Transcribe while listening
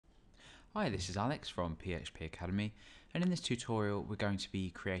Hi, this is Alex from PHP Academy, and in this tutorial we're going to be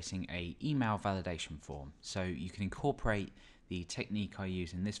creating an email validation form. So you can incorporate the technique I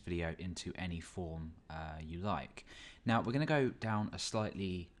use in this video into any form you like. Now we're going to go down a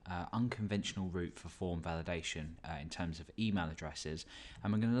slightly unconventional route for form validation in terms of email addresses,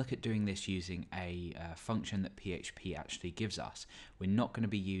 and we're going to look at doing this using a function that PHP actually gives us. We're not going to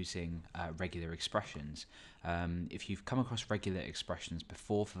be using regular expressions. If you've come across regular expressions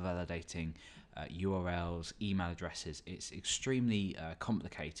before for validating URLs, email addresses, it's extremely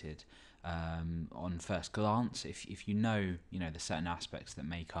complicated on first glance. If you know the certain aspects that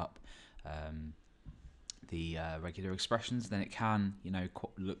make up the regular expressions, then it can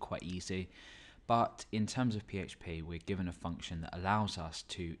look quite easy. But in terms of PHP, we're given a function that allows us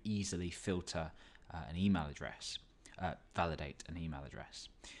to easily filter an email address. Validate an email address.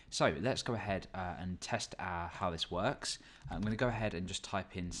 So let's go ahead and test how this works. I'm going to go ahead and just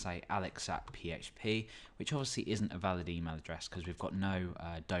type in, say, alex@php, which obviously isn't a valid email address because we've got no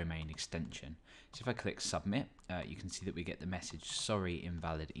domain extension. So if I click submit, you can see that we get the message, sorry,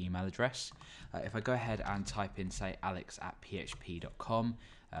 invalid email address. If I go ahead and type in, say, alex@php.com,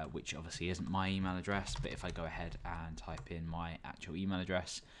 which obviously isn't my email address, but if I go ahead and type in my actual email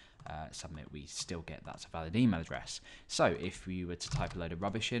address, submit, we still get that's a valid email address. So if we were to type a load of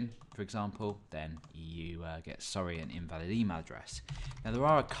rubbish in, for example, then you get sorry, an invalid email address. Now there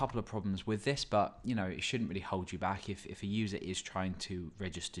are a couple of problems with this, but it shouldn't really hold you back. If a user is trying to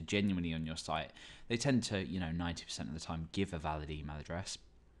register genuinely on your site, they tend to 90% of the time give a valid email address.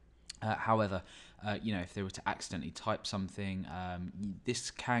 However, if they were to accidentally type something, this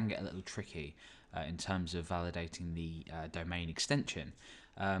can get a little tricky in terms of validating the domain extension.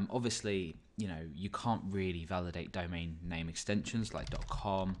 Obviously, you can't really validate domain name extensions like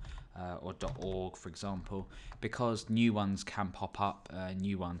 .com or .org, for example, because new ones can pop up,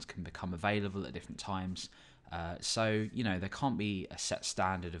 new ones can become available at different times. So there can't be a set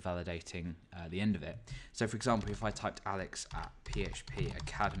standard of validating the end of it. So for example, if I typed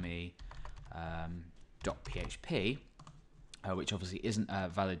alex@phpacademy.php, which obviously isn't a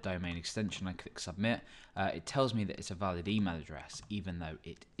valid domain extension, I click submit, it tells me that it's a valid email address, even though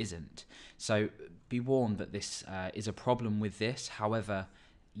it isn't. So be warned that this is a problem with this. However,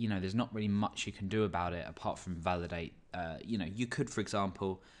 there's not really much you can do about it apart from validate. You could, for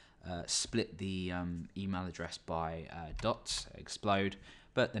example, split the email address by dots, explode,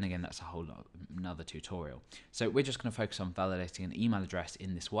 but then again, that's a whole another tutorial. So we're just going to focus on validating an email address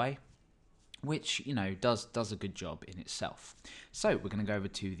in this way, which does a good job in itself. So we're going to go over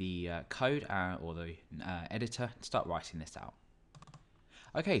to the code or the editor and start writing this out.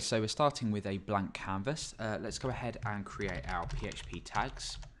 Okay, so we're starting with a blank canvas. Let's go ahead and create our PHP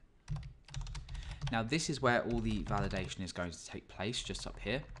tags. Now this is where all the validation is going to take place, just up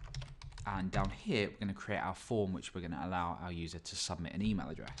here. And down here, we're going to create our form, which we're going to allow our user to submit an email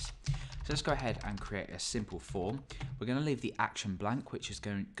address. So let's go ahead and create a simple form. We're going to leave the action blank, which is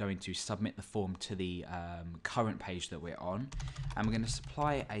going to submit the form to the current page that we're on. And we're going to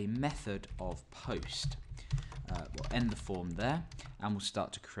supply a method of post. We'll end the form there, and we'll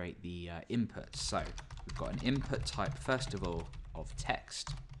start to create the input. So we've got an input type, first of all, of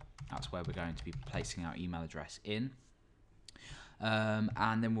text. That's where we're going to be placing our email address in.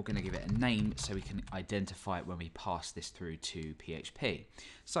 And then we're going to give it a name so we can identify it when we pass this through to PHP.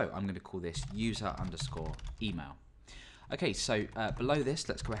 So I'm going to call this user_email. Okay, so below this,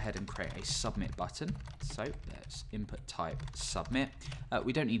 let's go ahead and create a submit button. So let's input type submit.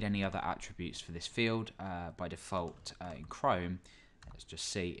 We don't need any other attributes for this field. By default in Chrome, let's just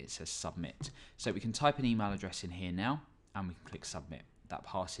see it says submit. So we can type an email address in here now, and we can click submit. That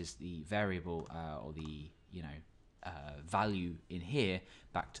passes the variable or the value in here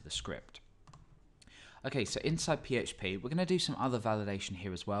back to the script. Okay, so inside PHP, we're going to do some other validation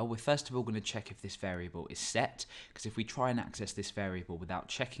here as well. We're first of all going to check if this variable is set, because if we try and access this variable without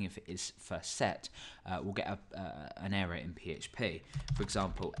checking if it is first set, we'll get an error in PHP. For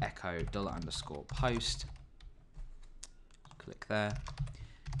example, echo $_post, click there,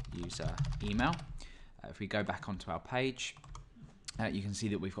 user email. If we go back onto our page, you can see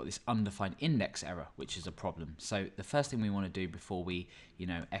that we've got this undefined index error, which is a problem. So the first thing we want to do before we,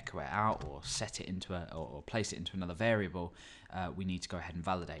 echo it out or set it into or place it into another variable, we need to go ahead and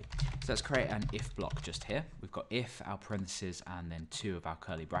validate. So let's create an if block just here. We've got if, our parentheses, and then 2 of our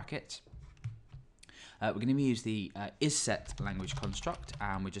curly brackets. We're going to use the isSet language construct,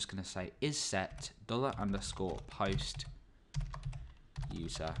 and we're just going to say isSet $_post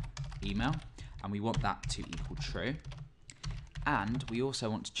user email, and we want that to equal true. And we also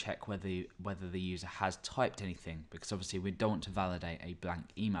want to check whether the user has typed anything, because obviously we don't want to validate a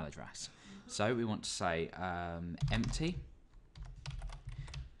blank email address. So we want to say empty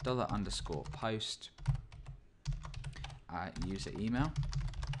 $_post user email,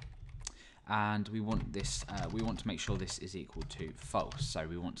 and we want this. We want to make sure this is equal to false. So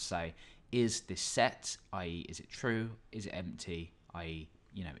we want to say, is this set, i.e., is it true? Is it empty, i.e.,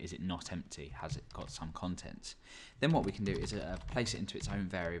 is it not empty? Has it got some content? Then what we can do is place it into its own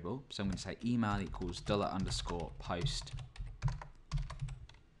variable. So I'm going to say email equals $_post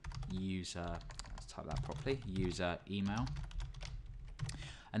user. Let's type that properly. User email.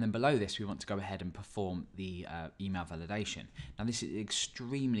 And then below this, we want to go ahead and perform the email validation. Now, this is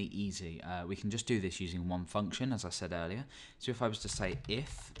extremely easy. We can just do this using one function, as I said earlier. So if I was to say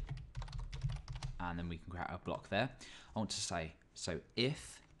if, and then we can create a block there. I want to say, so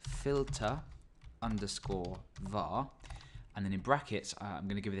if filter _var, and then in brackets, I'm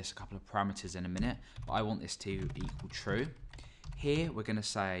going to give this a couple of parameters in a minute, but I want this to equal true. Here, we're going to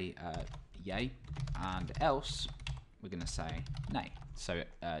say yay, and else, we're going to say nay. So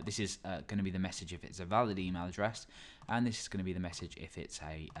this is going to be the message if it's a valid email address, and this is going to be the message if it's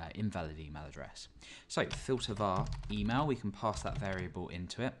a invalid email address. So filter var email, we can pass that variable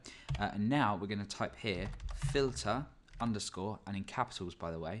into it, and now we're going to type here filter _ and in capitals,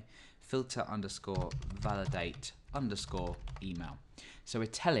 by the way, filter _validate _email. So we're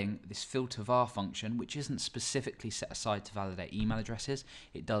telling this filter var function, which isn't specifically set aside to validate email addresses,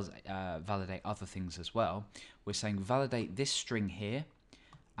 it does validate other things as well. We're saying validate this string here,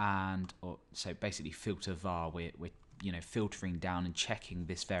 so basically filter var, we're filtering down and checking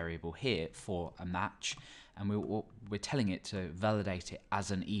this variable here for a match, and we're telling it to validate it as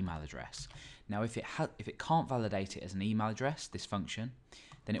an email address. Now, if it can't validate it as an email address, this function,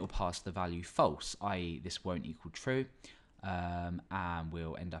 then it will pass the value false, i.e. this won't equal true, and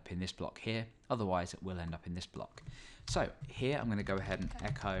we'll end up in this block here. Otherwise, it will end up in this block. So here, I'm going to go ahead and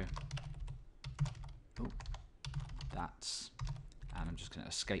echo and I'm just going to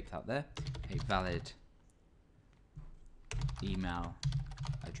escape that there, a valid email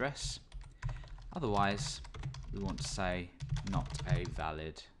address. Otherwise, we want to say not a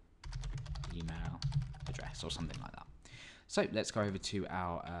valid email address or something like that. So let's go over to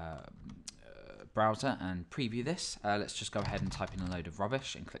our browser and preview this. Let's just go ahead and type in a load of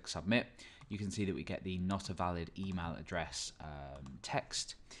rubbish and click submit. You can see that we get the not a valid email address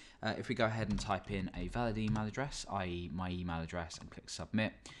text. If we go ahead and type in a valid email address, i.e. my email address, and click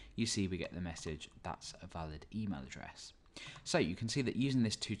submit, you see we get the message that's a valid email address. So you can see that using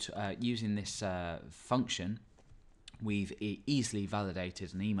this function, we've easily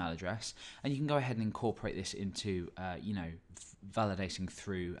validated an email address, and you can go ahead and incorporate this into validating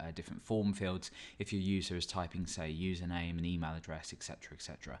through different form fields if your user is typing, say, username, an email address, etc.,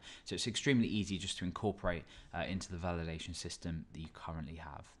 etc. So it's extremely easy just to incorporate into the validation system that you currently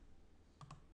have.